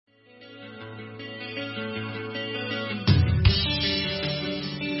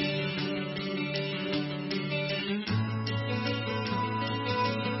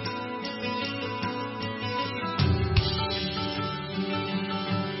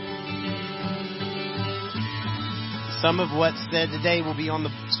Some of what's said today will be on the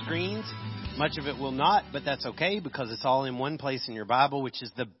screens. Much of it will not, but that's okay because it's all in one place in your Bible, which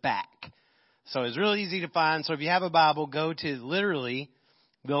is the back. So it's really easy to find. So if you have a Bible, go to literally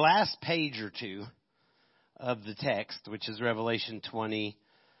the last page or two of the text, which is Revelation 20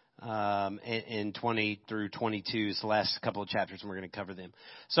 and 20 through 22 is the last couple of chapters, and we're going to cover them.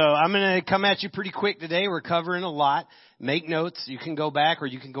 So I'm going to come at you pretty quick today. We're covering a lot. Make notes. You can go back, or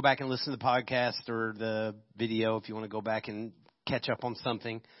you can go back and listen to the podcast or the video if you want to go back and catch up on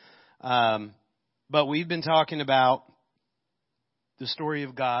something. But we've been talking about the story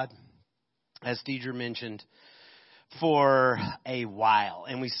of God, as Deidre mentioned, for a while.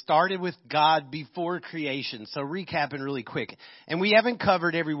 And we started with God before creation. So recapping really quick. And we haven't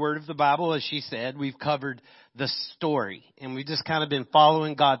covered every word of the Bible, as she said. We've covered the story. And we've just kind of been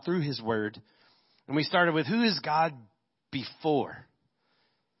following God through His Word. And we started with who is God before?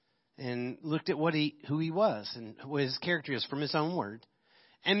 And looked at who He was and what His character is from His own Word.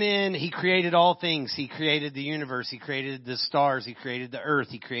 And then He created all things. He created the universe. He created the stars. He created the earth.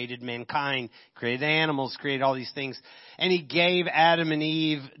 He created mankind. Created animals. Created all these things. And He gave Adam and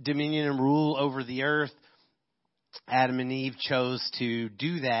Eve dominion and rule over the earth. Adam and Eve chose to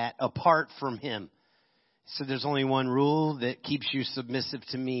do that apart from Him. So there's only one rule that keeps you submissive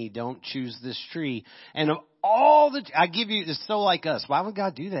to me. Don't choose this tree. And of all I give you, it's so like us. Why would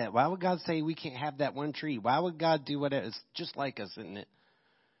God do that? Why would God say we can't have that one tree? Why would God do whatever? It's just like us, isn't it?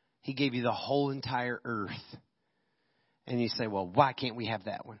 He gave you the whole entire earth. And you say, well, why can't we have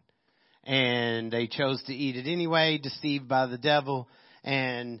that one? And they chose to eat it anyway, deceived by the devil,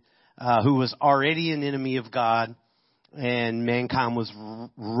 and who was already an enemy of God. And mankind was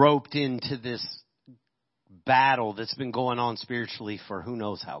roped into this battle that's been going on spiritually for who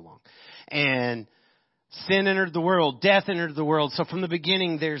knows how long. And sin entered the world. Death entered the world. So from the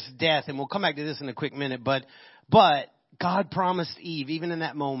beginning, there's death. And we'll come back to this in a quick minute. But God promised Eve, even in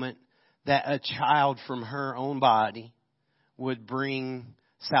that moment, that a child from her own body would bring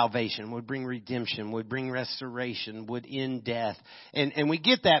salvation, would bring redemption, would bring restoration, would end death. And we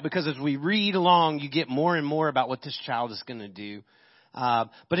get that because as we read along, you get more and more about what this child is going to do.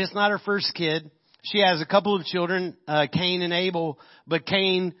 But it's not her first kid. She has a couple of children, Cain and Abel. But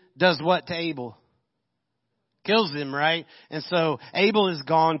Cain does what to Abel? Kills him, right? And so Abel is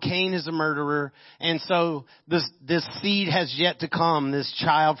gone. Cain is a murderer. And so this seed has yet to come. This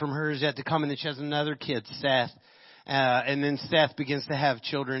child from her is yet to come. And then she has another kid, Seth. And then Seth begins to have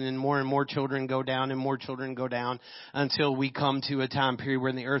children, and more children go down, and more children go down until we come to a time period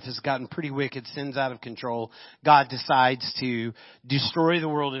where the earth has gotten pretty wicked, sin's out of control. God decides to destroy the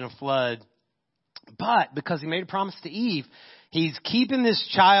world in a flood. But because He made a promise to Eve, He's keeping this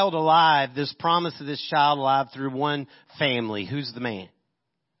child alive, this promise of this child alive through one family. Who's the man?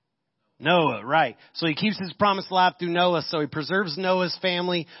 Noah, right. So He keeps His promise alive through Noah. So He preserves Noah's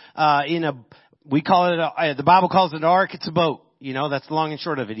family we call it, the Bible calls it an ark. It's a boat. You know, that's the long and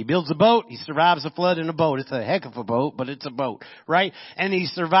short of it. He builds a boat. He survives a flood in a boat. It's a heck of a boat, but it's a boat, right? And he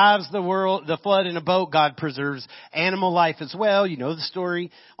survives the flood in a boat. God preserves animal life as well. You know the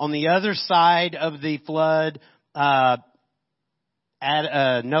story. On the other side of the flood, Noah,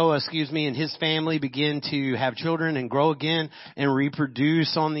 and his family begin to have children and grow again and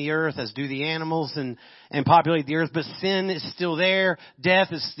reproduce on the earth, as do the animals, and populate the earth. But sin is still there.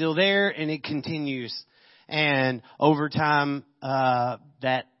 Death is still there, and it continues. And over time,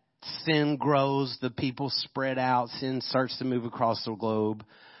 that sin grows. The people spread out. Sin starts to move across the globe.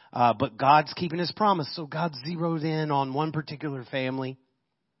 But God's keeping His promise. So God zeroed in on one particular family.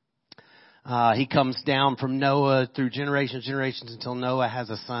 He comes down from Noah through generations until Noah has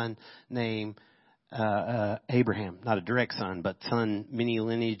a son named Abraham. Not a direct son, but son many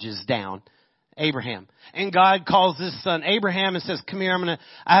lineages down. Abraham. And God calls this son Abraham and says, come here,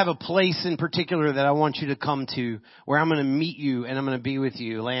 I have a place in particular that I want you to come to, where I'm going to meet you and I'm going to be with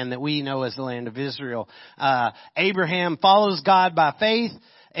you, land that we know as the land of Israel. Abraham follows God by faith.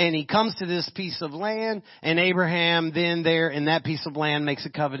 And he comes to this piece of land, and Abraham then there in that piece of land makes a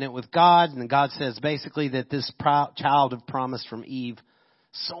covenant with God. And God says basically that this child of promise from Eve,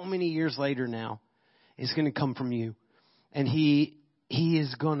 so many years later now, is going to come from you. And he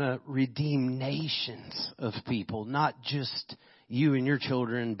is going to redeem nations of people, not just you and your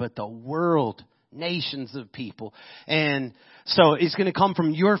children, but the world. Nations of people. And so it's going to come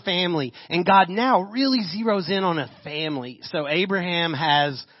from your family. And God now really zeroes in on a family. So Abraham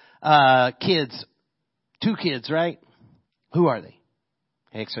has kids. 2 kids, right? Who are they?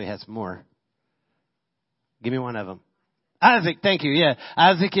 He actually has more. Give me one of them. Isaac, thank you. Yeah.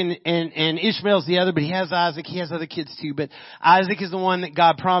 Isaac and Ishmael's the other, but he has Isaac. He has other kids too, but Isaac is the one that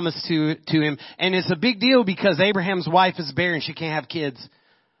God promised to him. And it's a big deal because Abraham's wife is barren. She can't have kids.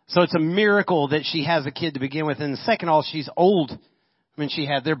 So it's a miracle that she has a kid to begin with. And second of all, she's old when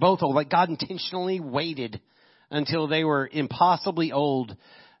they're both old. Like God intentionally waited until they were impossibly old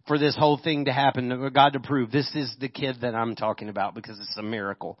for this whole thing to happen. God to prove this is the kid that I'm talking about because it's a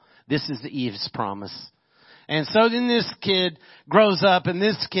miracle. This is Eve's promise. And so then this kid grows up and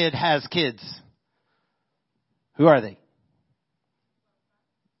this kid has kids. Who are they?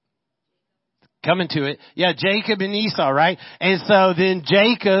 Coming to it. Yeah, Jacob and Esau, right? And so then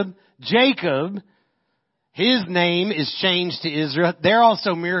Jacob, his name is changed to Israel. They're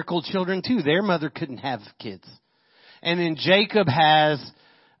also miracle children too. Their mother couldn't have kids. And then Jacob has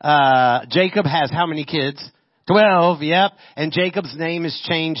how many kids? 12, yep. And Jacob's name is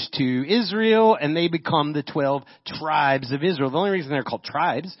changed to Israel, and they become the 12 tribes of Israel. The only reason they're called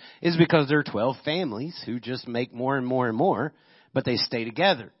tribes is because they're 12 families who just make more and more and more, but they stay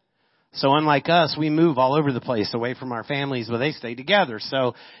together. So unlike us, we move all over the place away from our families, but they stay together.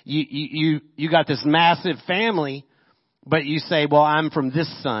 So you got this massive family, but you say, well, I'm from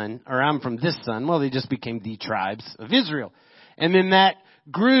this son, or I'm from this son. Well, they just became the tribes of Israel. And then that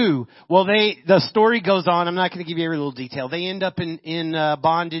grew. Well, the story goes on. I'm not going to give you every little detail. They end up in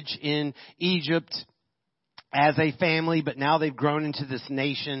bondage in Egypt as a family, but now they've grown into this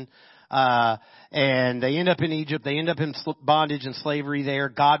nation. And they end up in Egypt. They end up in bondage and slavery there.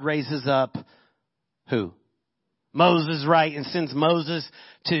 God raises up who? Moses, right, and sends Moses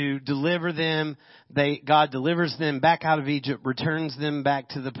to deliver them. God delivers them back out of Egypt, returns them back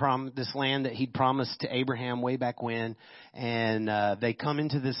to this land that He'd promised to Abraham way back when, and they come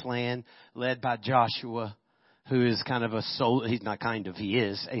into this land led by Joshua, who is kind of he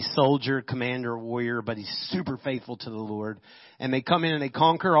is a soldier, commander, warrior, but he's super faithful to the Lord. And they come in and they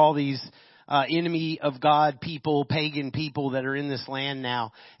conquer all these enemy of God people, pagan people that are in this land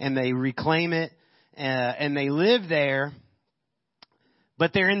now, and they reclaim it. And they live there,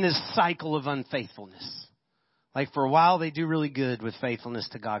 but they're in this cycle of unfaithfulness. Like for a while they do really good with faithfulness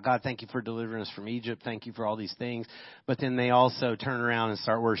to God. God, thank you for delivering us from Egypt. Thank you for all these things. But then they also turn around and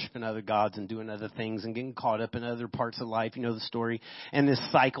start worshiping other gods and doing other things and getting caught up in other parts of life. You know the story. And this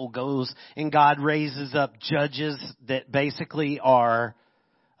cycle goes, and God raises up judges that basically are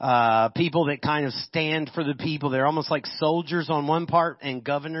people that kind of stand for the people. They're almost like soldiers on one part and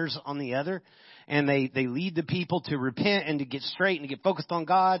governors on the other. And they lead the people to repent and to get straight and to get focused on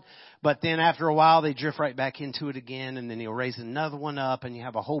God. But then after a while, they drift right back into it again. And then He'll raise another one up. And you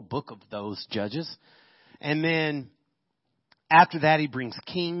have a whole book of those judges. And then after that, He brings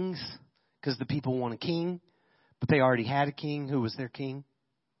kings because the people want a king. But they already had a king. Who was their king?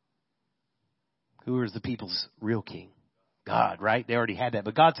 Who was the people's real king? God, right? They already had that.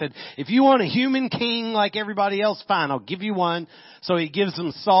 But God said, if you want a human king like everybody else, fine, I'll give you one. So He gives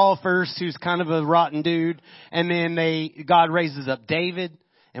them Saul first, who's kind of a rotten dude. And then God raises up David.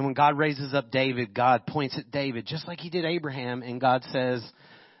 And when God raises up David, God points at David, just like He did Abraham. And God says,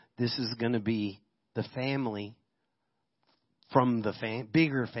 this is going to be the family from the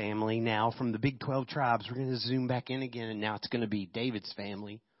bigger family now, from the big 12 tribes. We're going to zoom back in again. And now it's going to be David's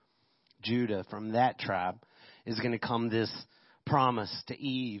family, Judah, from that tribe. Is going to come this promise to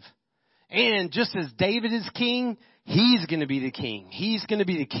Eve. And just as David is king, he's going to be the king. He's going to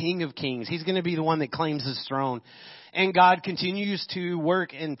be the King of Kings. He's going to be the one that claims His throne. And God continues to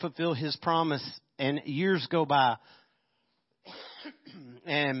work and fulfill His promise. And years go by.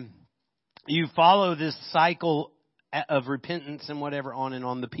 And you follow this cycle of repentance and whatever on and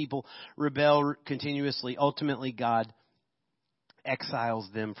on. The people rebel continuously. Ultimately, God exiles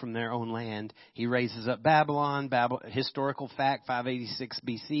them from their own land. He raises up Babylon. Historical fact, 586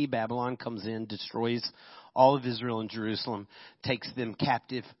 BC, Babylon comes in, destroys all of Israel and Jerusalem, takes them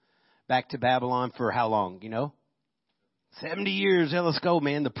captive back to Babylon for how long, you know? 70 years. Yeah, let's go,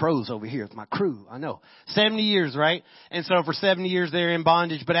 man. The pros over here with my crew. I know. 70 years, right? And so for 70 years they're in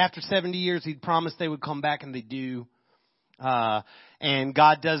bondage, but after 70 years He'd promised they would come back, and they do. And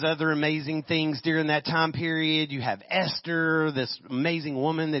God does other amazing things during that time period. You have Esther, this amazing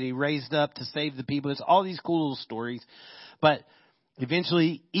woman that He raised up to save the people. It's all these cool little stories. But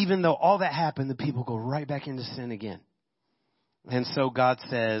eventually, even though all that happened, the people go right back into sin again. And so God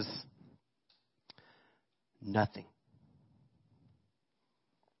says, nothing.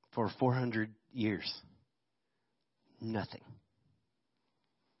 For 400 years, nothing.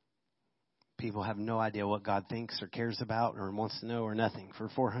 People have no idea what God thinks or cares about or wants to know or nothing for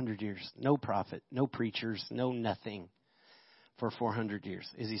 400 years. No prophet, no preachers, no nothing for 400 years.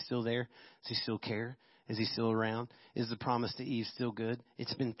 Is He still there? Does He still care? Is he still around? Is the promise to Eve still good?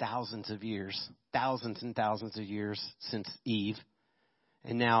 It's been thousands and thousands of years since Eve.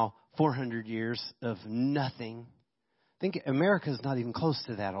 And now 400 years of nothing. Think America's not even close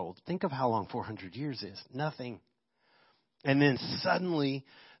to that old. Think of how long 400 years is. Nothing. And then suddenly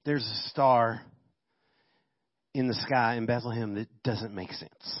there's a star in the sky in Bethlehem that doesn't make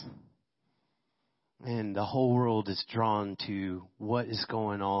sense. And the whole world is drawn to what is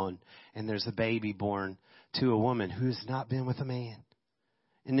going on. And there's a baby born to a woman who has not been with a man.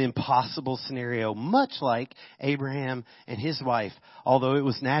 An impossible scenario, much like Abraham and his wife. Although it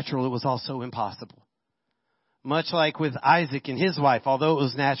was natural, it was also impossible. Much like with Isaac and his wife, although it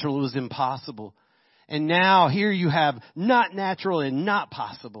was natural, it was impossible. And now here you have not natural and not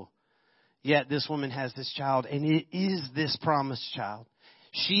possible. Yet this woman has this child, and it is this promised child.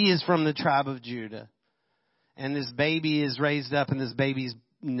 She is from the tribe of Judah. And this baby is raised up, and this baby's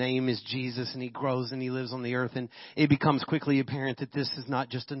name is Jesus, and he grows and he lives on the earth. And it becomes quickly apparent that this is not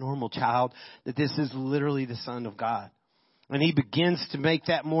just a normal child, that this is literally the Son of God. And he begins to make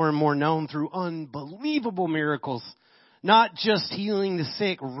that more and more known through unbelievable miracles. Not just healing the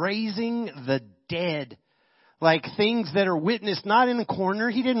sick, raising the dead. Like things that are witnessed not in a corner.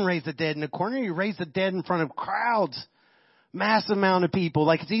 He didn't raise the dead in a corner. He raised the dead in front of crowds. Massive amount of people.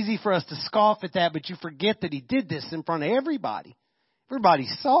 Like it's easy for us to scoff at that, but you forget that he did this in front of everybody. Everybody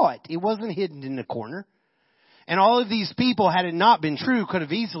saw it. It wasn't hidden in a corner. And all of these people, had it not been true, could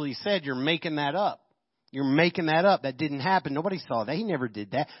have easily said, you're making that up. You're making that up. That didn't happen. Nobody saw that. He never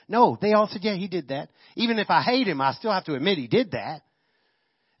did that. No, they all said, yeah, he did that. Even if I hate him, I still have to admit he did that.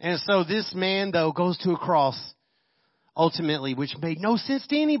 And so this man, though, goes to a cross, ultimately, which made no sense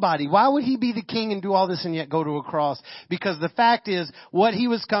to anybody. Why would he be the king and do all this and yet go to a cross? Because the fact is, what he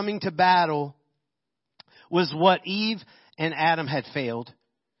was coming to battle was what Eve and Adam had failed,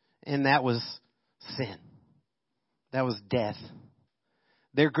 and that was sin. That was death.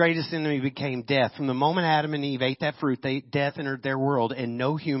 Their greatest enemy became death. From the moment Adam and Eve ate that fruit, death entered their world, and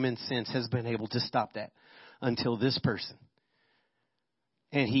no human since has been able to stop that until this person.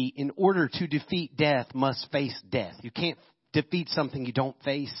 And he, in order to defeat death, must face death. You can't defeat something you don't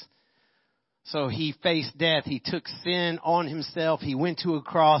face. So he faced death. He took sin on himself. He went to a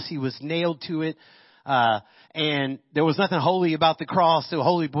cross. He was nailed to it. And there was nothing holy about the cross. The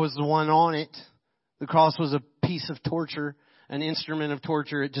holy was the one on it. The cross was a piece of torture, an instrument of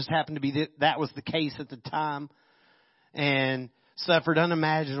torture. It just happened to be that was the case at the time. And suffered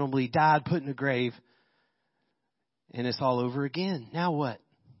unimaginably, died, put in a grave. And it's all over again. Now what?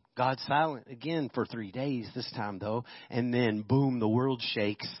 God's silent again for 3 days this time though. And then boom, the world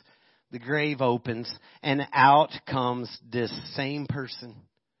shakes. The grave opens and out comes this same person.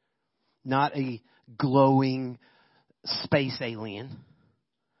 Not a glowing space alien.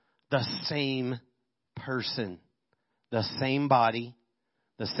 The same person. The same body.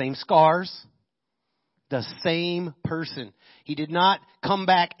 The same scars. The same person. He did not come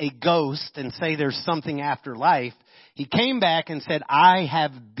back a ghost and say there's something after life. He came back and said, I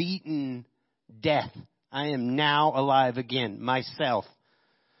have beaten death. I am now alive again, myself.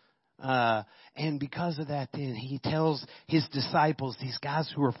 And because of that, then he tells his disciples, these guys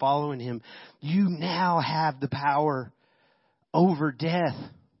who are following him, you now have the power over death.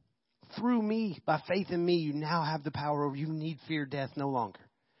 Through me, by faith in me, you now have the power over. You need fear death no longer.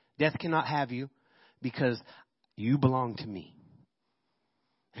 Death cannot have you because you belong to me.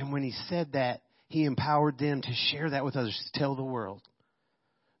 And when he said that, he empowered them to share that with others, to tell the world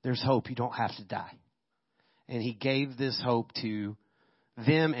there's hope. You don't have to die. And he gave this hope to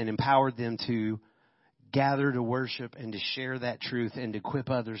them and empowered them to gather to worship and to share that truth and to equip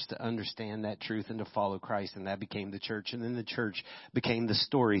others to understand that truth and to follow Christ. And that became the church. And then the church became the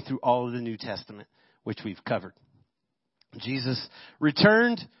story through all of the New Testament, which we've covered. Jesus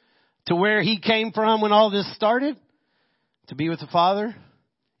returned to where he came from when all this started, to be with the Father.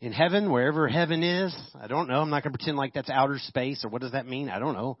 In heaven, wherever heaven is, I don't know. I'm not going to pretend like that's outer space or what does that mean? I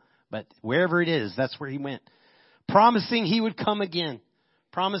don't know. But wherever it is, that's where he went. Promising he would come again.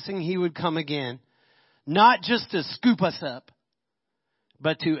 Promising he would come again. Not just to scoop us up,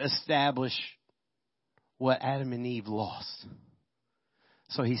 but to establish what Adam and Eve lost.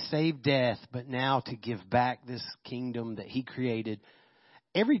 So he saved death, but now to give back this kingdom that he created.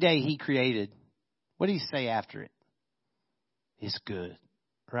 Every day he created, what did he say after it? It's good.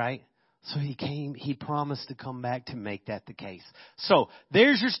 Right? So he promised to come back to make that the case. So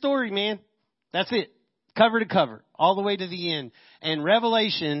there's your story, man. That's it. Cover to cover, all the way to the end. And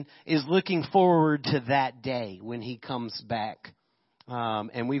Revelation is looking forward to that day when he comes back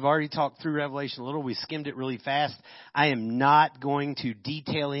And we've already talked through Revelation a little. We skimmed it really fast. I am not going to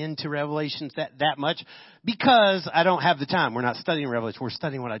detail into Revelations that much because I don't have the time. We're not studying Revelation. We're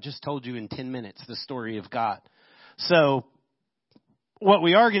studying what I just told you in 10 minutes, the story of God. So what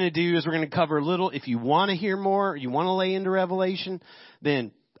we are going to do is we're going to cover a little. If you want to hear more, you want to lay into Revelation,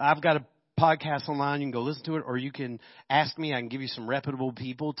 then I've got a podcast online. You can go listen to it, or you can ask me. I can give you some reputable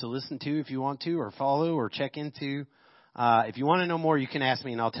people to listen to if you want to, or follow, or check into. If you want to know more, you can ask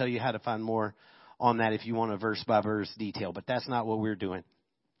me, and I'll tell you how to find more on that if you want a verse-by-verse detail. But that's not what we're doing.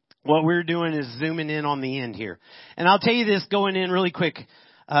 What we're doing is zooming in on the end here. And I'll tell you this going in really quick.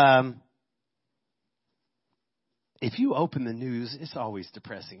 If you open the news, it's always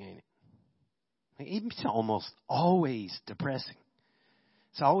depressing, ain't it? It's almost always depressing.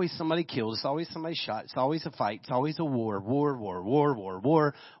 It's always somebody killed. It's always somebody shot. It's always a fight. It's always a war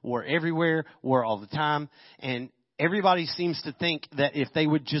everywhere, war all the time. And everybody seems to think that if they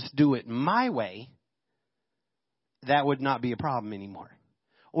would just do it my way, that would not be a problem anymore.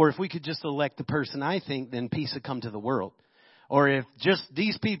 Or if we could just elect the person I think, then peace would come to the world. Or if just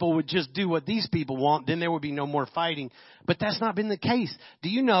these people would just do what these people want, then there would be no more fighting. But that's not been the case. Do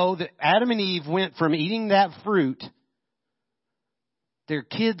you know that Adam and Eve went from eating that fruit, their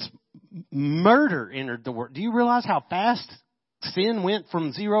kids' murder entered the world. Do you realize how fast sin went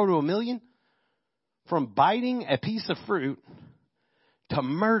from 0 to 1,000,000? From biting a piece of fruit to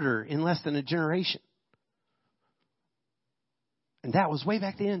murder in less than a generation. And that was way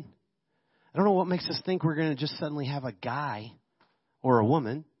back then. I don't know what makes us think we're going to just suddenly have a guy or a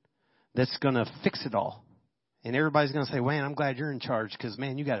woman that's going to fix it all. And everybody's going to say, man, I'm glad you're in charge because,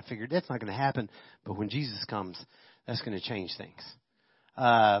 man, you got to figure that's not going to happen. But when Jesus comes, that's going to change things.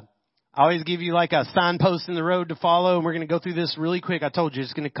 I always give you like a signpost in the road to follow, and we're going to go through this really quick. I told you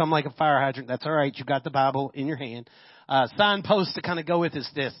it's going to come like a fire hydrant. That's all right. You've got the Bible in your hand. Signpost to kind of go with is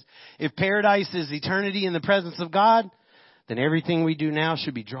this. If paradise is eternity in the presence of God, then everything we do now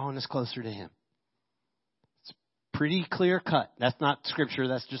should be drawing us closer to Him. It's pretty clear cut. That's not scripture.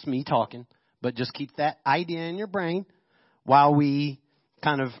 That's just me talking. But just keep that idea in your brain while we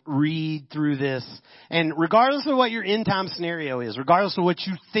kind of read through this. And regardless of what your end time scenario is, regardless of what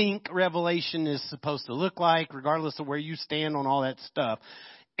you think Revelation is supposed to look like, regardless of where you stand on all that stuff,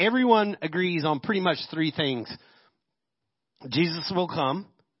 everyone agrees on pretty much three things. Jesus will come,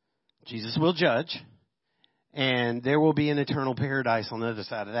 Jesus will judge, and there will be an eternal paradise on the other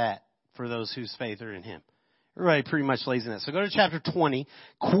side of that for those whose faith are in Him. Everybody pretty much lays in that. So go to chapter 20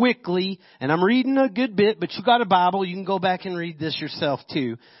 quickly, and I'm reading a good bit, but you got a Bible. You can go back and read this yourself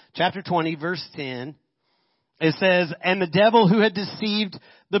too. Chapter 20, verse 10. It says, and the devil who had deceived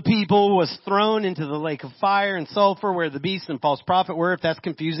the people was thrown into the lake of fire and sulfur where the beast and false prophet were. If that's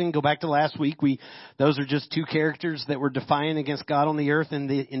confusing, go back to last week. Those are just two characters that were defiant against God on the earth in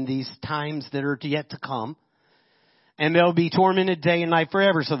these times that are yet to come. And they'll be tormented day and night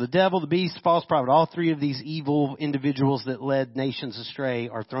forever. So the devil, the beast, false prophet, all three of these evil individuals that led nations astray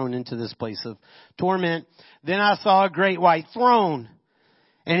are thrown into this place of torment. Then I saw a great white throne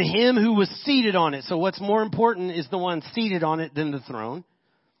and Him who was seated on it. So what's more important is the one seated on it than the throne.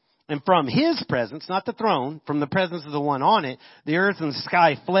 And from His presence, not the throne, from the presence of the one on it, the earth and the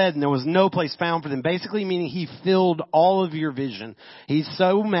sky fled and there was no place found for them. Basically meaning He filled all of your vision. He's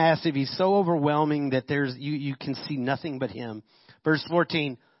so massive, He's so overwhelming that you can see nothing but Him. Verse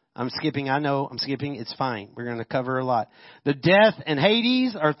 14, I'm skipping, I know, I'm skipping, it's fine. We're going to cover a lot. The death and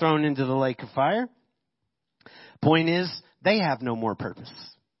Hades are thrown into the lake of fire. Point is, they have no more purpose.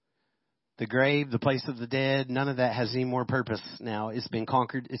 The grave, the place of the dead, none of that has any more purpose now. It's been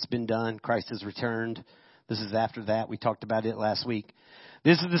conquered. It's been done. Christ has returned. This is after that. We talked about it last week.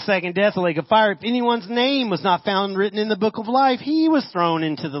 This is the second death, the lake of fire. If anyone's name was not found written in the book of life, he was thrown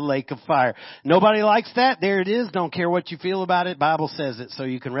into the lake of fire. Nobody likes that. There it is. Don't care what you feel about it. Bible says it. So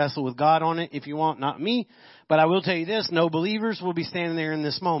you can wrestle with God on it if you want, not me. But I will tell you this. No believers will be standing there in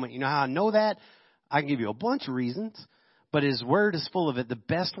this moment. You know how I know that? I can give you a bunch of reasons. But His Word is full of it. The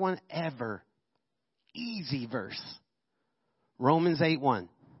best one ever. Easy verse. Romans 8:1.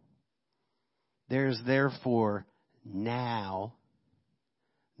 There's therefore now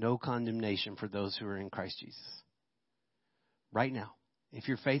no condemnation for those who are in Christ Jesus. Right now. If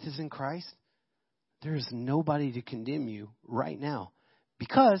your faith is in Christ, there is nobody to condemn you right now.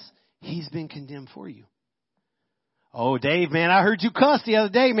 Because He's been condemned for you. Oh, Dave, man, I heard you cuss the other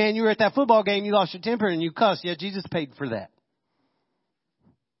day, man. You were at that football game, you lost your temper and you cussed. Yeah, Jesus paid for that.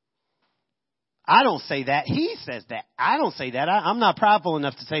 I don't say that. He says that. I don't say that. I'm not prideful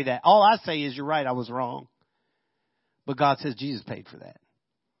enough to say that. All I say is you're right, I was wrong. But God says Jesus paid for that.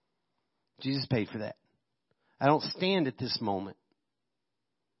 Jesus paid for that. I don't stand at this moment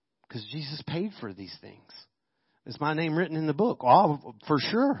Because Jesus paid for these things. Is my name written in the book? Oh, for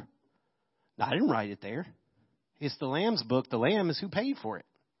sure. No, I didn't write it there. It's the Lamb's book. The Lamb is who paid for it.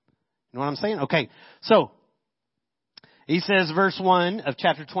 You know what I'm saying? Okay, so he says, verse 1 of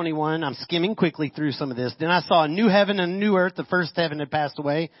chapter 21, I'm skimming quickly through some of this. Then I saw a new heaven and a new earth. The first heaven had passed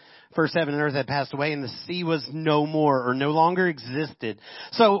away. First heaven and earth had passed away, and the sea was no more, or no longer existed.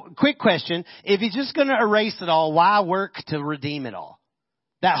 So, quick question. If he's just going to erase it all, why work to redeem it all?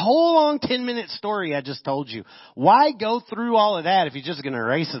 That whole long 10-minute story I just told you. Why go through all of that if you're just going to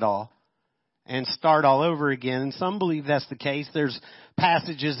erase it all and start all over again? And some believe that's the case. There's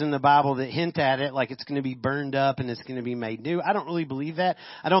passages in the Bible that hint at it, like it's going to be burned up and it's going to be made new. I don't really believe that.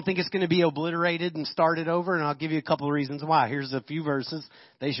 I don't think it's going to be obliterated and started over, and I'll give you a couple of reasons why. Here's a few verses.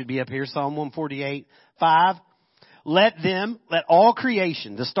 They should be up here. Psalm 148:5. Let all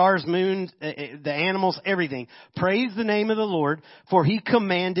creation, the stars, moon, the animals, everything, praise the name of the Lord, for He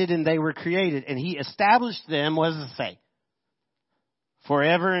commanded and they were created. And He established them, what does it say?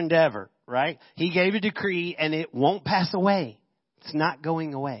 Forever and ever, right? He gave a decree and it won't pass away. It's not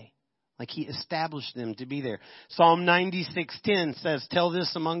going away. Like He established them to be there. Psalm 96:10 says, tell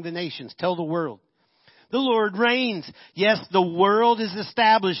this among the nations, tell the world. The Lord reigns. Yes, the world is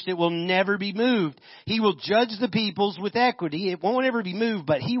established. It will never be moved. He will judge the peoples with equity. It won't ever be moved,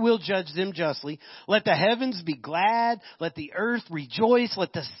 but He will judge them justly. Let the heavens be glad. Let the earth rejoice.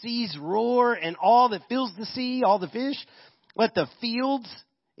 Let the seas roar and all that fills the sea, all the fish. Let the fields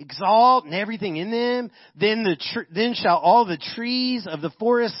exalt and everything in them. Then shall all the trees of the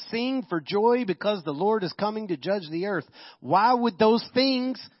forest sing for joy because the Lord is coming to judge the earth. Why would those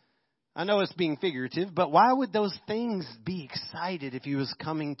things... I know it's being figurative, but why would those things be excited if He was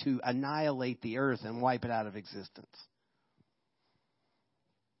coming to annihilate the earth and wipe it out of existence?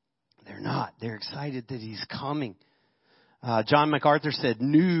 They're not. They're excited that He's coming. John MacArthur said,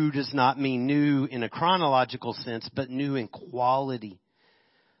 new does not mean new in a chronological sense, but new in quality.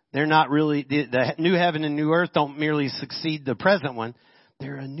 They're not really, the new heaven and new earth don't merely succeed the present one.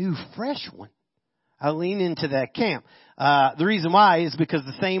 They're a new, fresh one. I lean into that camp. The reason why is because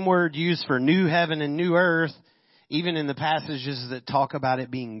the same word used for new heaven and new earth, even in the passages that talk about it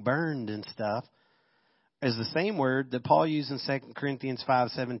being burned and stuff, is the same word that Paul used in 2 Corinthians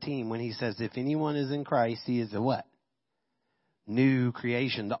 5:17 when he says, if anyone is in Christ, he is a what? New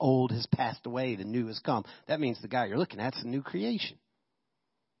creation. The old has passed away. The new has come. That means the guy you're looking at is a new creation.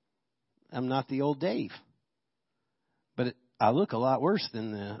 I'm not the old Dave. But I look a lot worse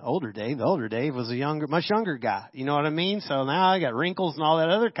than the older Dave. The older Dave was much younger guy. You know what I mean? So now I got wrinkles and all that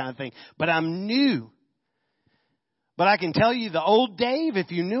other kind of thing. But I'm new. But I can tell you the old Dave,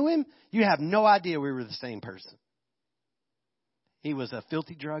 if you knew him, you have no idea we were the same person. He was a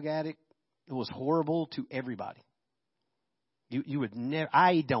filthy drug addict. It was horrible to everybody. You would never,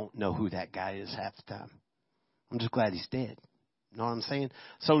 I don't know who that guy is half the time. I'm just glad he's dead. You know what I'm saying?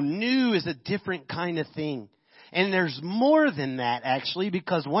 So new is a different kind of thing. And there's more than that, actually,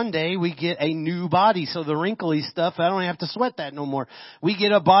 because one day we get a new body. So the wrinkly stuff, I don't have to sweat that no more. We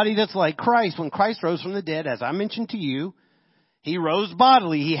get a body that's like Christ. When Christ rose from the dead, as I mentioned to you, He rose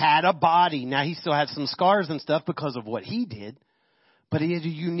bodily. He had a body. Now, He still had some scars and stuff because of what He did, but He had a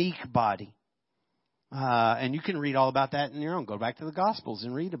unique body. And you can read all about that in your own. Go back to the Gospels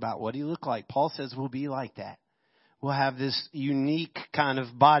and read about what He looked like. Paul says we'll be like that. We'll have this unique kind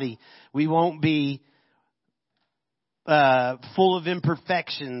of body. We won't be full of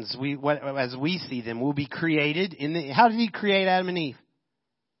imperfections. As we see them, we'll be created in the. How did He create Adam and Eve?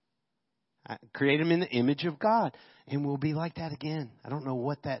 Create them in the image of God, and we'll be like that again. I don't know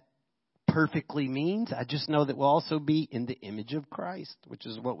what that perfectly means. I just know that we'll also be in the image of Christ, which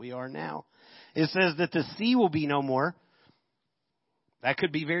is what we are now. It says that the sea will be no more. That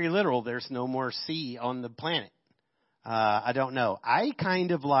could be very literal. There's no more sea on the planet. I don't know. I kind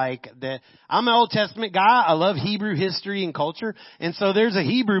of like that. I'm an Old Testament guy. I love Hebrew history and culture. And so there's a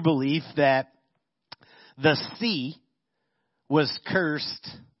Hebrew belief that the sea was cursed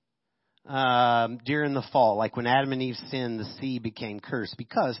during the fall. Like when Adam and Eve sinned, the sea became cursed.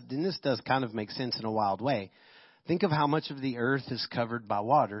 Because, and this does kind of make sense in a wild way. Think of how much of the earth is covered by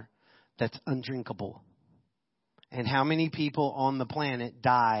water that's undrinkable. And how many people on the planet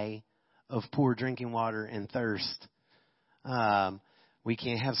die of poor drinking water and thirst. We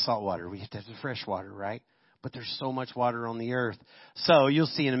can't have salt water. We have to have the fresh water, right? But there's so much water on the earth. So you'll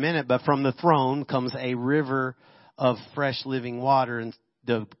see in a minute, but from the throne comes a river of fresh living water. And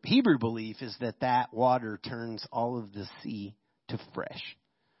the Hebrew belief is that water turns all of the sea to fresh.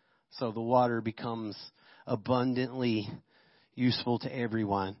 So the water becomes abundantly useful to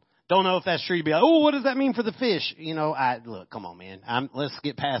everyone. Don't know if that's true. You'd be like, oh, what does that mean for the fish? Look, come on, man. Let's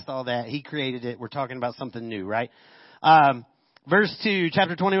get past all that. He created it. We're talking about something new, right? Verse 2,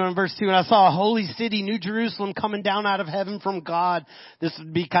 chapter 21, verse 2, and I saw a holy city, New Jerusalem, coming down out of heaven from God. This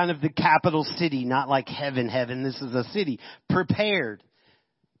would be kind of the capital city, not like heaven. This is a city. Prepared.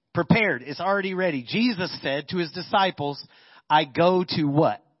 It's already ready. Jesus said to his disciples, I go to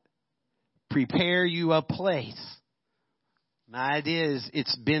what? Prepare you a place. My idea is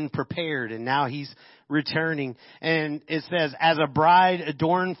it's been prepared and now he's returning. And it says, as a bride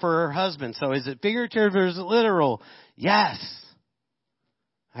adorned for her husband. So is it figurative or is it literal? Yes,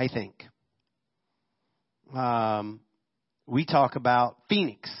 I think. We talk about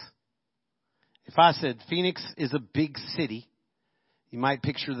Phoenix. If I said Phoenix is a big city, you might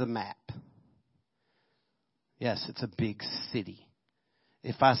picture the map. Yes, it's a big city.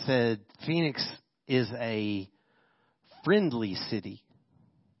 If I said Phoenix is a friendly city,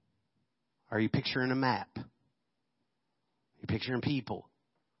 are you picturing a map? You're picturing people.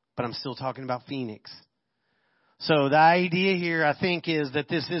 But I'm still talking about Phoenix. So the idea here, I think, is that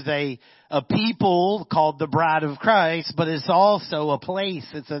this is a people called the bride of Christ, but it's also a place.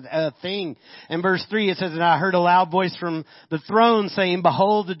 It's a thing. In verse 3, it says, and I heard a loud voice from the throne saying,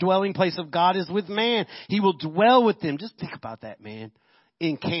 behold, the dwelling place of God is with man. He will dwell with them. Just think about that, man.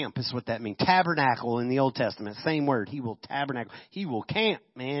 In camp is what that means. Tabernacle in the Old Testament. Same word. He will tabernacle. He will camp,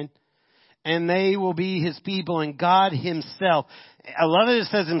 man. And they will be his people, and God himself. I love it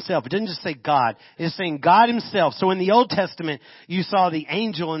says himself. It didn't just say God. It's saying God himself. So in the Old Testament, you saw the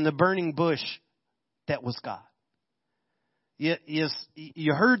angel in the burning bush. That was God. You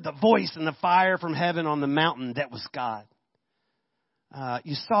heard the voice and the fire from heaven on the mountain. That was God.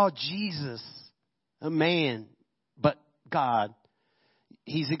 You saw Jesus, a man, but God.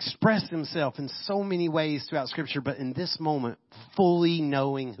 He's expressed himself in so many ways throughout Scripture, but in this moment, fully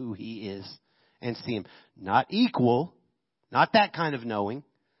knowing who he is and see him. Not equal, not that kind of knowing,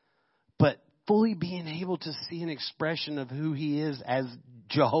 but fully being able to see an expression of who he is as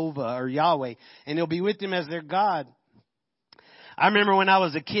Jehovah or Yahweh, and he'll be with them as their God. I remember when I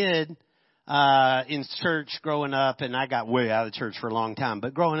was a kid in church growing up, and I got way out of church for a long time,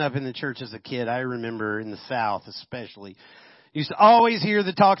 but growing up in the church as a kid, I remember in the South especially, you used to always hear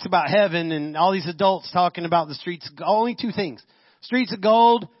the talks about heaven and all these adults talking about the streets. Only two things. Streets of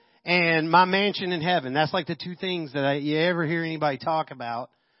gold and my mansion in heaven. That's like the two things that you ever hear anybody talk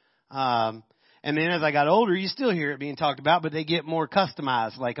about. And then as I got older, you still hear it being talked about, but they get more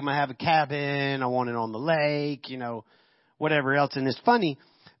customized. Like, I'm going to have a cabin. I want it on the lake, whatever else. And it's funny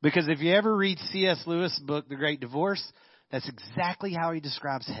because if you ever read C.S. Lewis' book, The Great Divorce, that's exactly how he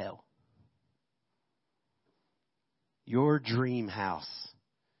describes hell. Your dream house.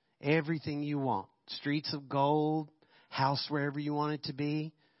 Everything you want. Streets of gold. House wherever you want it to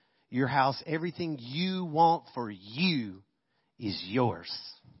be. Your house. Everything you want for you is yours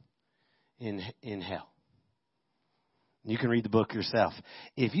in hell. You can read the book yourself.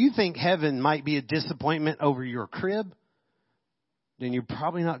 If you think heaven might be a disappointment over your crib, then you're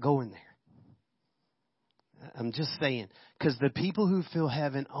probably not going there. I'm just saying. Because the people who feel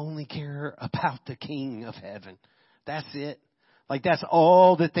heaven only care about the King of heaven. That's it. Like, that's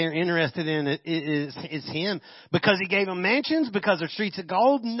all that they're interested in is him. Because he gave them mansions? Because they're streets of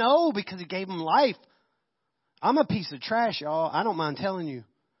gold? No, because he gave them life. I'm a piece of trash, y'all. I don't mind telling you.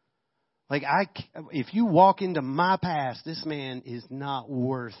 Like, if you walk into my past, this man is not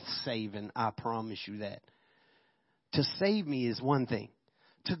worth saving. I promise you that. To save me is one thing.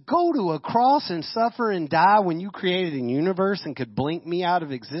 To go to a cross and suffer and die when you created a universe and could blink me out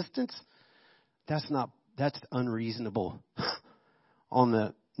of existence, that's unreasonable on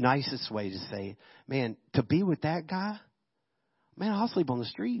the nicest way to say it. Man, to be with that guy, man, I'll sleep on the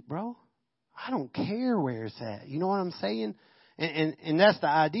street, bro. I don't care where it's at. You know what I'm saying? And that's the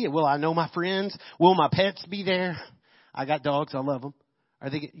idea. Will I know my friends? Will my pets be there? I got dogs. I love them.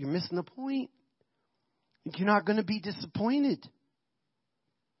 You're missing the point. You're not going to be disappointed.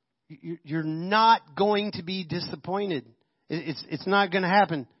 You're not going to be disappointed. It's not going to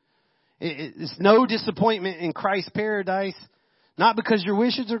happen. It's no disappointment in Christ's paradise. Not because your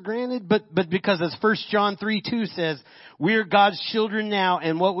wishes are granted, but because as 1 John 3:2 says, we're God's children now,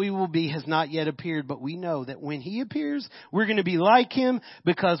 and what we will be has not yet appeared. But we know that when he appears, we're going to be like him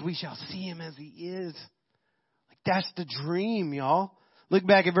because we shall see him as he is. Like, that's the dream, y'all. Look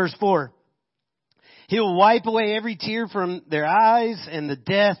back at verse 4. He'll wipe away every tear from their eyes, and the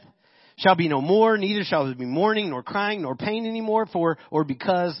death shall be no more. Neither shall there be mourning, nor crying, nor pain anymore,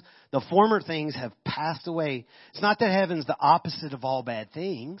 because the former things have passed away. It's not that heaven's the opposite of all bad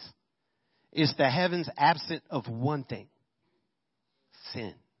things. It's the heaven's absent of one thing.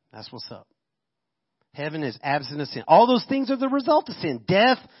 Sin. That's what's up. Heaven is absent of sin. All those things are the result of sin.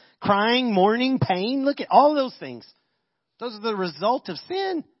 Death, crying, mourning, pain. Look at all those things. Those are the result of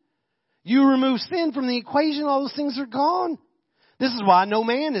sin. You remove sin from the equation, all those things are gone. This is why no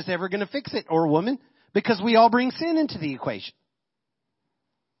man is ever going to fix it, or woman, because we all bring sin into the equation.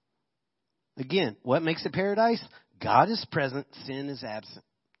 Again, what makes it paradise? God is present, sin is absent.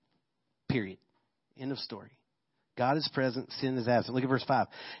 Period. End of story. God is present, sin is absent. Look at verse 5.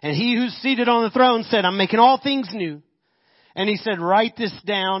 And he who's seated on the throne said, I'm making all things new. And he said, write this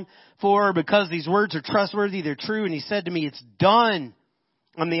down, for because these words are trustworthy, they're true. And he said to me, it's done.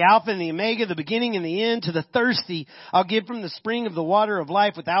 I'm the Alpha and the Omega, the beginning and the end. To the thirsty, I'll give from the spring of the water of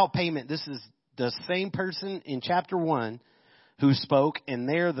life without payment. This is the same person in chapter 1 who spoke, and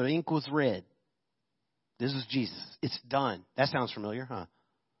there the ink was red. This is Jesus. It's done. That sounds familiar, huh?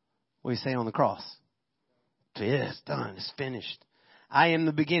 What do you say on the cross? It's done. It's finished. I am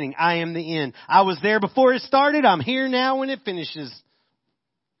the beginning. I am the end. I was there before it started. I'm here now when it finishes.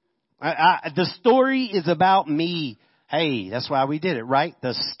 The story is about me. Hey, that's why we did it, right?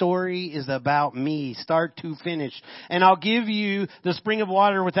 The story is about me, start to finish. And I'll give you the spring of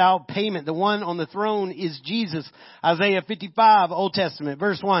water without payment. The one on the throne is Jesus. Isaiah 55, Old Testament,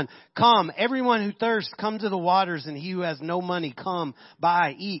 verse 1. Come, everyone who thirsts, come to the waters, and he who has no money, come,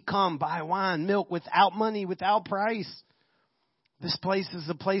 buy, eat, come, buy wine, milk, without money, without price. This place is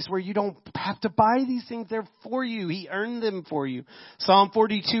a place where you don't have to buy these things. They're for you. He earned them for you. Psalm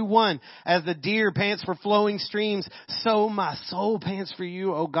 42:1. As the deer pants for flowing streams, so my soul pants for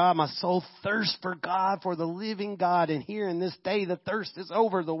you, O God. My soul thirsts for God, for the living God. And here in this day, the thirst is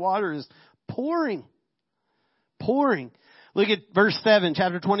over. The water is pouring. Pouring. Look at verse 7,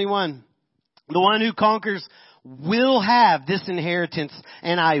 chapter 21. The one who conquers will have this inheritance,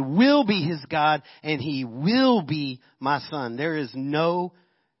 and I will be his God, and he will be my son. There is no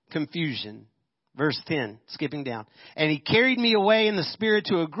confusion. Verse 10, skipping down. And he carried me away in the spirit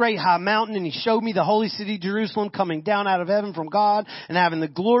to a great high mountain, and he showed me the holy city, Jerusalem, coming down out of heaven from God, and having the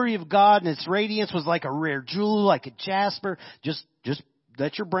glory of God, and its radiance was like a rare jewel, like a jasper. Just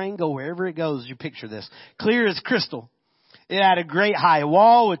let your brain go wherever it goes. You picture this. Clear as crystal. It had a great high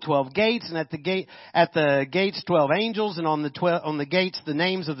wall with 12 gates, and at the gates 12 angels, and on the gates the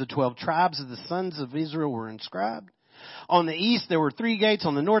names of the 12 tribes of the sons of Israel were inscribed. On the east there were 3 gates,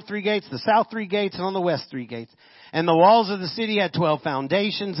 on the north 3 gates, the south 3 gates, and on the west 3 gates. And the walls of the city had 12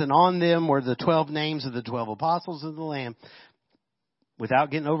 foundations, and on them were the 12 names of the 12 apostles of the Lamb.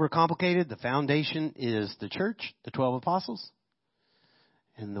 Without getting overcomplicated, the foundation is the church, the 12 apostles,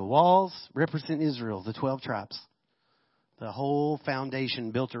 and the walls represent Israel, the 12 tribes. The whole foundation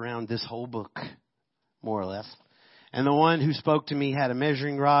built around this whole book, more or less. And the one who spoke to me had a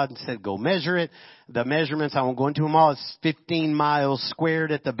measuring rod and said, go measure it. The measurements, I won't go into them all. It's 15 miles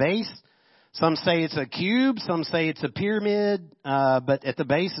squared at the base. Some say it's a cube. Some say it's a pyramid. But at the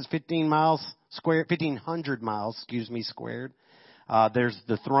base, it's 1,500 miles, squared. There's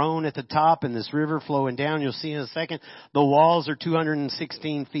the throne at the top and this river flowing down. You'll see in a second. The walls are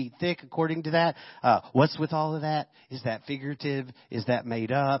 216 feet thick, according to that. What's with all of that? Is that figurative? Is that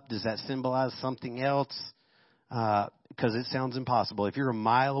made up? Does that symbolize something else? Because it sounds impossible. If you're a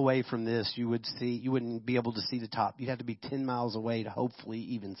mile away from this, you wouldn't be able to see the top. You'd have to be 10 miles away to hopefully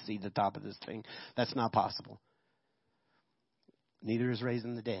even see the top of this thing. That's not possible. Neither is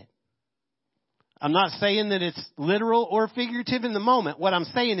raising the dead. I'm not saying that it's literal or figurative in the moment. What I'm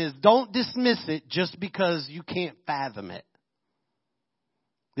saying is don't dismiss it just because you can't fathom it.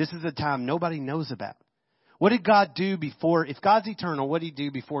 This is a time nobody knows about. What did God do before? If God's eternal, what did he do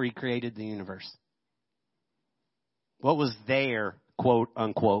before he created the universe? What was there, quote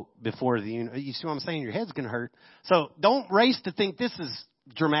unquote, before the universe? You see what I'm saying? Your head's going to hurt. So don't race to think this is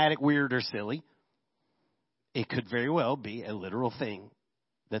dramatic, weird, or silly. It could very well be a literal thing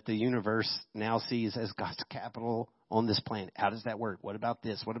that the universe now sees as God's capital on this planet. How does that work? What about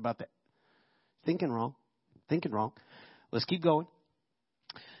this? What about that? Thinking wrong. Let's keep going.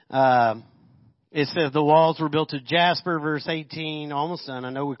 It says the walls were built of jasper, verse 18. Almost done. I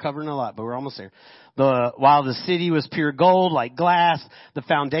know we're covering a lot, but we're almost there. While the city was pure gold, like glass, the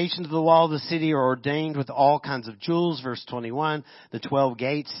foundations of the wall of the city are ordained with all kinds of jewels. Verse 21. The 12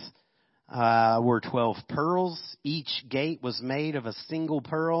 gates were 12 pearls. Each gate was made of a single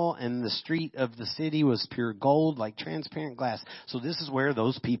pearl, and the street of the city was pure gold, like transparent glass. So this is where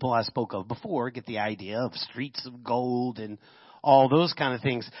those people I spoke of before get the idea of streets of gold and all those kind of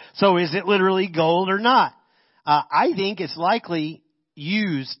things. So is it literally gold or not? I think it's likely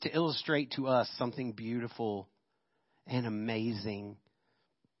used to illustrate to us something beautiful and amazing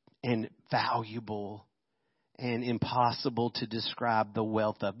and valuable and impossible to describe the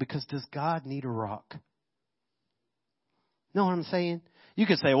wealth of. Because does God need a rock? Know what I'm saying? You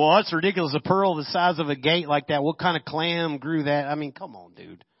could say, well, that's ridiculous. A pearl the size of a gate like that. What kind of clam grew that? I mean, come on,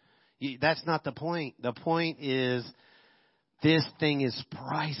 dude. That's not the point. The point is this thing is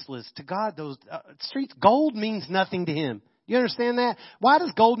priceless. To God, those streets, gold means nothing to him. You understand that? Why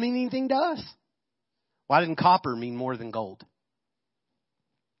does gold mean anything to us? Why didn't copper mean more than gold?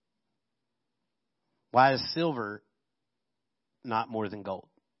 Why is silver not more than gold?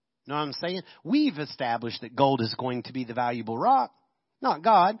 You know what I'm saying? We've established that gold is going to be the valuable rock. Not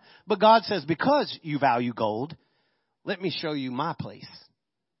God. But God says, because you value gold, let me show you my place.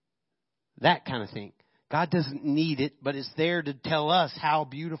 That kind of thing. God doesn't need it, but it's there to tell us how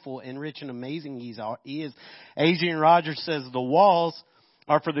beautiful and rich and amazing He is. Adrian Rogers says the walls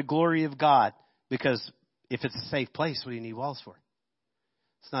are for the glory of God. Because if it's a safe place, what do you need walls for?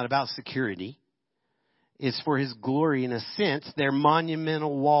 It's not about security. It's for His glory. In a sense, they're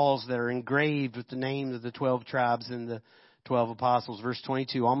monumental walls that are engraved with the names of the 12 tribes and the 12 apostles. Verse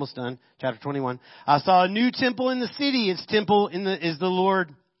 22, almost done. Chapter 21. I saw a new temple in the city. Its temple is the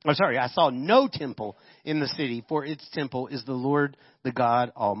Lord. I saw no temple in the city, for its temple is the Lord, the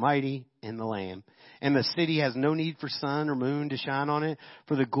God Almighty, and the Lamb. And the city has no need for sun or moon to shine on it,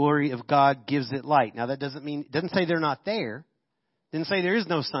 for the glory of God gives it light. Now that doesn't say they're not there. It didn't say there is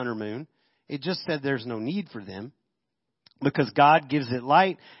no sun or moon. It just said there's no need for them. Because God gives it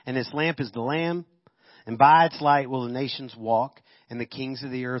light, and its lamp is the Lamb. And by its light will the nations walk, and the kings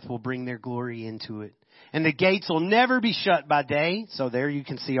of the earth will bring their glory into it. And the gates will never be shut by day. So there you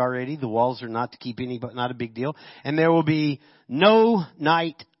can see already the walls are not to keep but not a big deal. And there will be no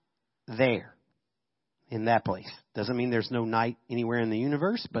night there in that place. Doesn't mean there's no night anywhere in the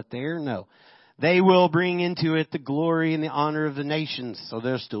universe, but there, no. They will bring into it the glory and the honor of the nations. So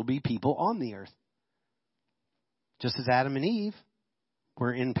there'll still be people on the earth. Just as Adam and Eve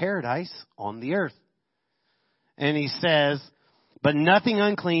were in paradise on the earth. And he says, but nothing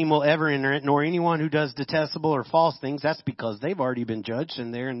unclean will ever enter it, nor anyone who does detestable or false things. That's because they've already been judged,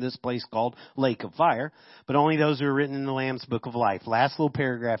 and they're in this place called Lake of Fire. But only those who are written in the Lamb's Book of Life. Last little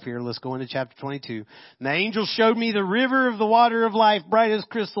paragraph here. Let's go into chapter 22. And the angel showed me the river of the water of life, bright as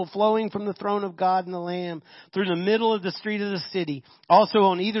crystal, flowing from the throne of God and the Lamb, through the middle of the street of the city. Also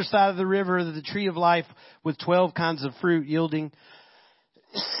on either side of the river, the tree of life with 12 kinds of fruit, yielding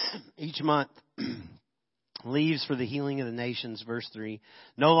each month leaves for the healing of the nations. Verse 3.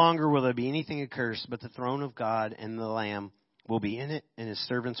 No longer will there be anything accursed, but the throne of God and the Lamb will be in it, and His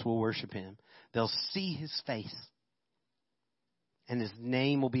servants will worship Him. They'll see His face, and His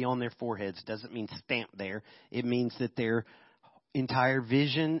name will be on their foreheads. Doesn't mean stamped there. It means that their entire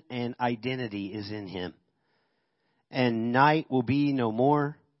vision and identity is in Him. And night will be no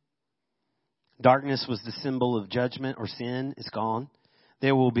more. Darkness was the symbol of judgment or sin. It's gone.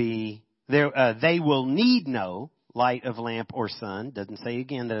 They will need no light of lamp or sun. Doesn't say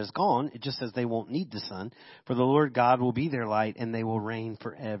again that it's gone. It just says they won't need the sun. For the Lord God will be their light, and they will reign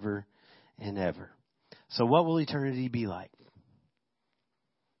forever and ever. So what will eternity be like?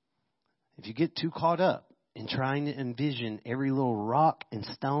 If you get too caught up in trying to envision every little rock and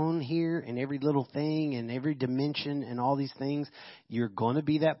stone here and every little thing and every dimension and all these things, you're going to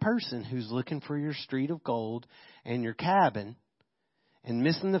be that person who's looking for your street of gold and your cabin and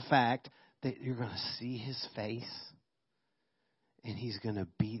missing the fact that you're going to see His face, and He's going to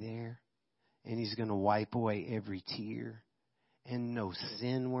be there, and He's going to wipe away every tear, and no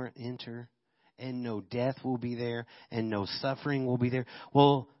sin will enter, and no death will be there, and no suffering will be there.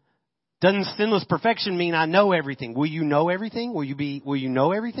 Well, doesn't sinless perfection mean I know everything? Will you know everything? Will you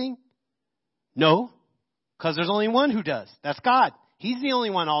know everything? No, because there's only one who does. That's God. He's the only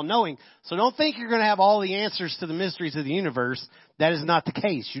one all-knowing. So don't think you're going to have all the answers to the mysteries of the universe. That is not the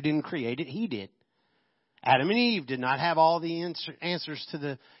case. You didn't create it. He did. Adam and Eve did not have all the answers to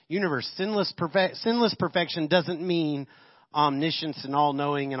the universe. Sinless perfection doesn't mean omniscience and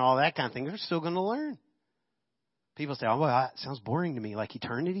all-knowing and all that kind of thing. They're still going to learn. People say, oh, well, that sounds boring to me. Like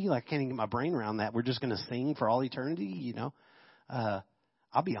eternity? Like I can't even get my brain around that. We're just going to sing for all eternity, you know.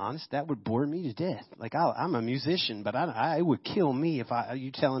 I'll be honest, that would bore me to death. Like I'm a musician, but it would kill me if you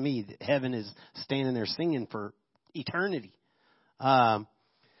telling me that heaven is standing there singing for eternity. I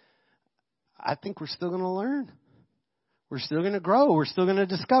think we're still going to learn. We're still going to grow. We're still going to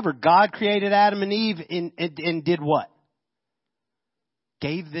discover. God created Adam and Eve and did what?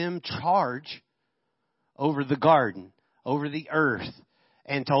 Gave them charge over the garden, over the earth.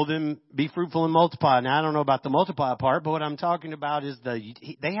 And told them, be fruitful and multiply. Now, I don't know about the multiply part, but what I'm talking about is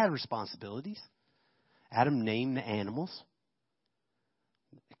they had responsibilities. Adam named the animals.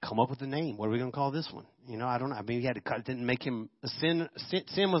 Come up with a name. What are we going to call this one? You know, I don't know. I mean, he had to cut. It didn't make him a sin.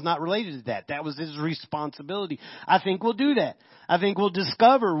 Sin was not related to that. That was his responsibility. I think we'll do that. I think we'll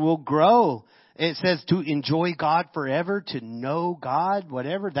discover, we'll grow. It says to enjoy God forever, to know God,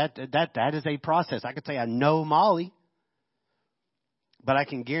 whatever. That is a process. I could say I know Molly, but I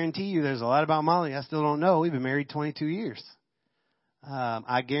can guarantee you there's a lot about Molly I still don't know. We've been married 22 years.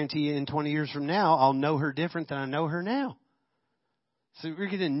 I guarantee you in 20 years from now, I'll know her different than I know her now. So we're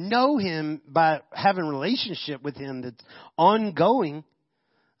going to know him by having a relationship with him that's ongoing.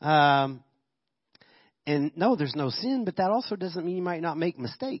 And no, there's no sin, but that also doesn't mean you might not make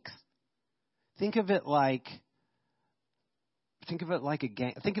mistakes. Think of it like a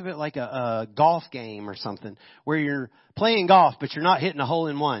game. Think of it like a golf game or something where you're playing golf, but you're not hitting a hole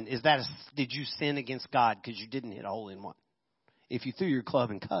in one. Did you sin against God because you didn't hit a hole in one? If you threw your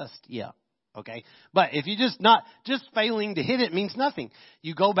club and cussed, yeah. Okay. But if you just failing to hit it means nothing.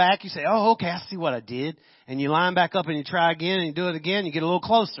 You go back, you say, oh, okay, I see what I did. And you line back up and you try again and you do it again, you get a little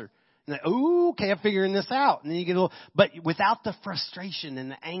closer. And like, oh, okay, I'm figuring this out. And then you get a little, but without the frustration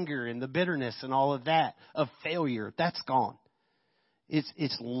and the anger and the bitterness and all of that of failure, that's gone.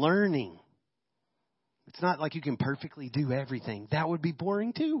 It's learning. It's not like you can perfectly do everything. That would be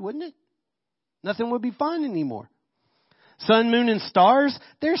boring too, wouldn't it? Nothing would be fun anymore. Sun, moon, and stars,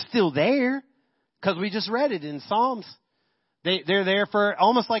 they're still there because we just read it in Psalms. They're there for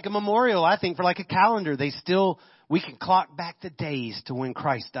almost like a memorial, I think, for like a calendar. We can clock back the days to when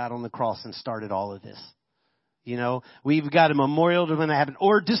Christ died on the cross and started all of this. You know, we've got a memorial to when that happened.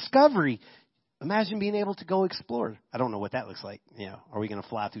 Or discovery. Imagine being able to go explore. I don't know what that looks like. You know, are we going to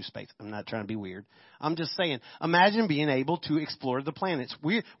fly through space? I'm not trying to be weird. I'm just saying, imagine being able to explore the planets.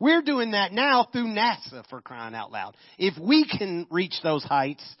 We're doing that now through NASA, for crying out loud. If we can reach those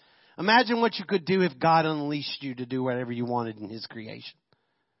heights, imagine what you could do if God unleashed you to do whatever you wanted in His creation.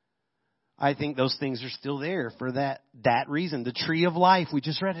 I think those things are still there for that reason. The tree of life, we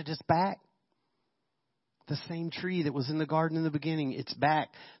just read it, it's back. The same tree that was in the garden in the beginning, it's back.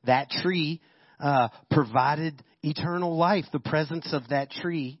 That tree provided eternal life. The presence of that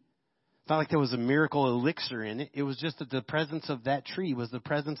tree. It's not like there was a miracle elixir in it. It was just that the presence of that tree was the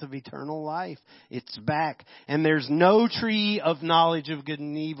presence of eternal life. It's back. And there's no tree of knowledge of good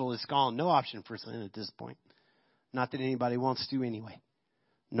and evil. It's gone. No option for sin at this point. Not that anybody wants to anyway.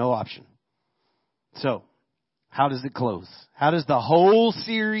 No option. So, how does it close? How does the whole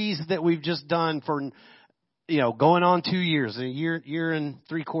series that we've just done for, going on 2 years, a year and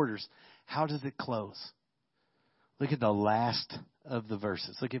 3 quarters, how does it close? Look at the last of the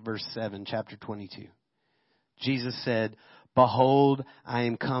verses. Look at verse 7, chapter 22. Jesus said, "Behold, I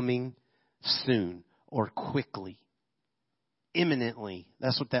am coming soon," or quickly, imminently.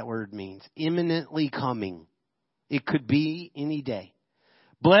 That's what that word means. Imminently coming. It could be any day.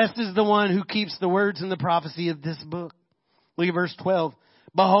 Blessed is the one who keeps the words and the prophecy of this book. Look at verse 12.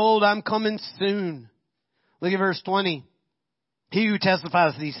 "Behold, I'm coming soon." Look at verse 20. "He who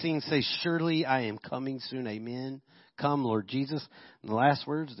testifies these things says, surely I am coming soon. Amen. Come, Lord Jesus." And the last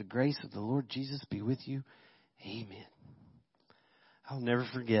words, "the grace of the Lord Jesus be with you. Amen." I'll never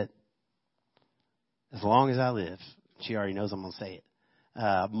forget, as long as I live, she already knows I'm going to say it,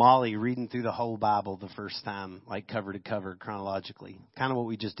 Molly reading through the whole Bible the first time, like cover to cover, chronologically. Kind of what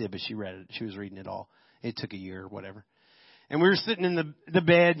we just did, but she read it. She was reading it all. It took a year or whatever. And we were sitting in the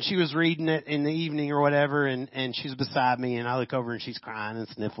bed, and she was reading it in the evening or whatever, and she was beside me, and I look over, and she's crying and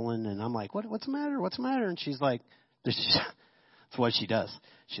sniffling, and I'm like, what's the matter? What's the matter? And she's like, that's what she does.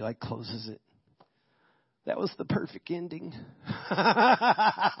 She like closes it. That was the perfect ending.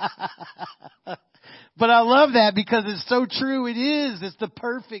 But I love that because it's so true. It is. It's the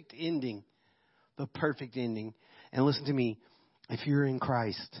perfect ending. The perfect ending. And listen to me. If you're in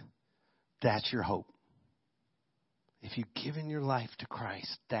Christ, that's your hope. If you've given your life to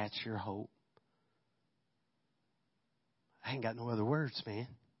Christ, that's your hope. I ain't got no other words, man.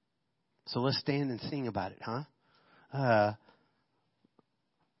 So let's stand and sing about it, huh?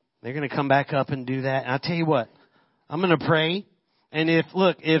 They're going to come back up and do that. And I'll tell you what, I'm going to pray. And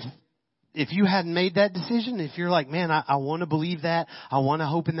if you hadn't made that decision, if you're like, man, I want to believe that, I want to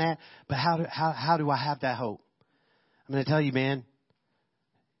hope in that, but how do I have that hope? I'm going to tell you, man,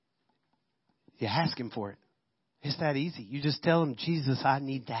 you ask Him for it. It's that easy. You just tell Him, Jesus, I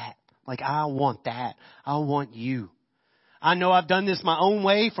need that. Like, I want that. I want you. I know I've done this my own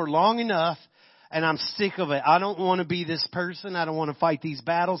way for long enough, and I'm sick of it. I don't want to be this person. I don't want to fight these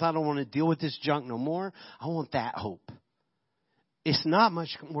battles. I don't want to deal with this junk no more. I want that hope. It's not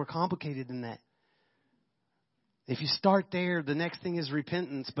much more complicated than that. If you start there, the next thing is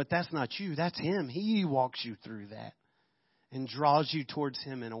repentance, but that's not you. That's Him. He walks you through that and draws you towards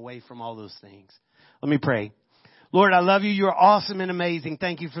Him and away from all those things. Let me pray. Lord, I love you. You're awesome and amazing.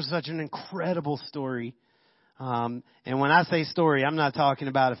 Thank you for such an incredible story. And when I say story, I'm not talking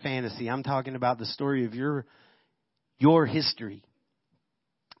about a fantasy. I'm talking about the story of your history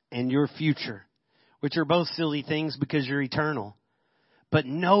and your future, which are both silly things because you're eternal. But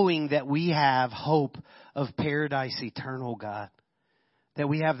knowing that we have hope of paradise eternal, God, that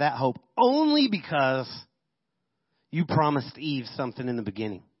we have that hope only because you promised Eve something in the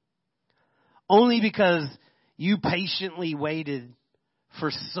beginning. Only because you patiently waited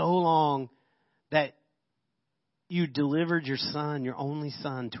for so long that you delivered your son, your only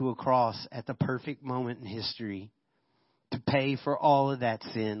son, to a cross at the perfect moment in history to pay for all of that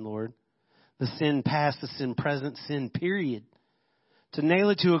sin, Lord. The sin past, the sin present, sin period. To nail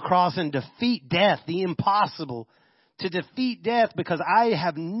it to a cross and defeat death, the impossible. To defeat death because I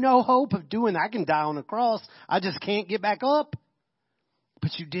have no hope of doing that. I can die on a cross. I just can't get back up.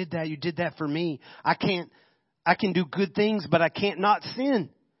 But you did that. You did that for me. I can do good things, but I can't not sin.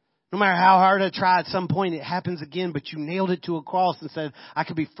 No matter how hard I try, at some point it happens again, but you nailed it to a cross and said, I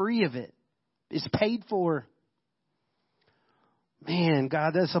could be free of it. It's paid for. Man,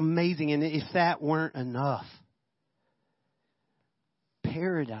 God, that's amazing. And if that weren't enough,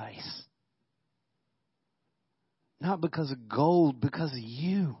 paradise. Not because of gold, because of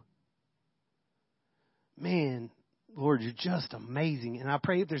you. Man, Lord, you're just amazing. And I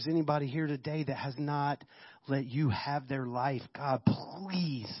pray if there's anybody here today that has not let you have their life, God,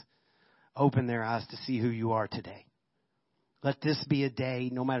 please open their eyes to see who you are today. Let this be a day,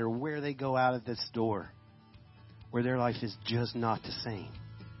 no matter where they go out of this door, where their life is just not the same.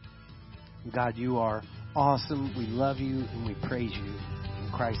 God, you are awesome. We love you and we praise you.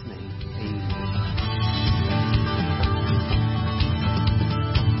 In Christ's name, amen.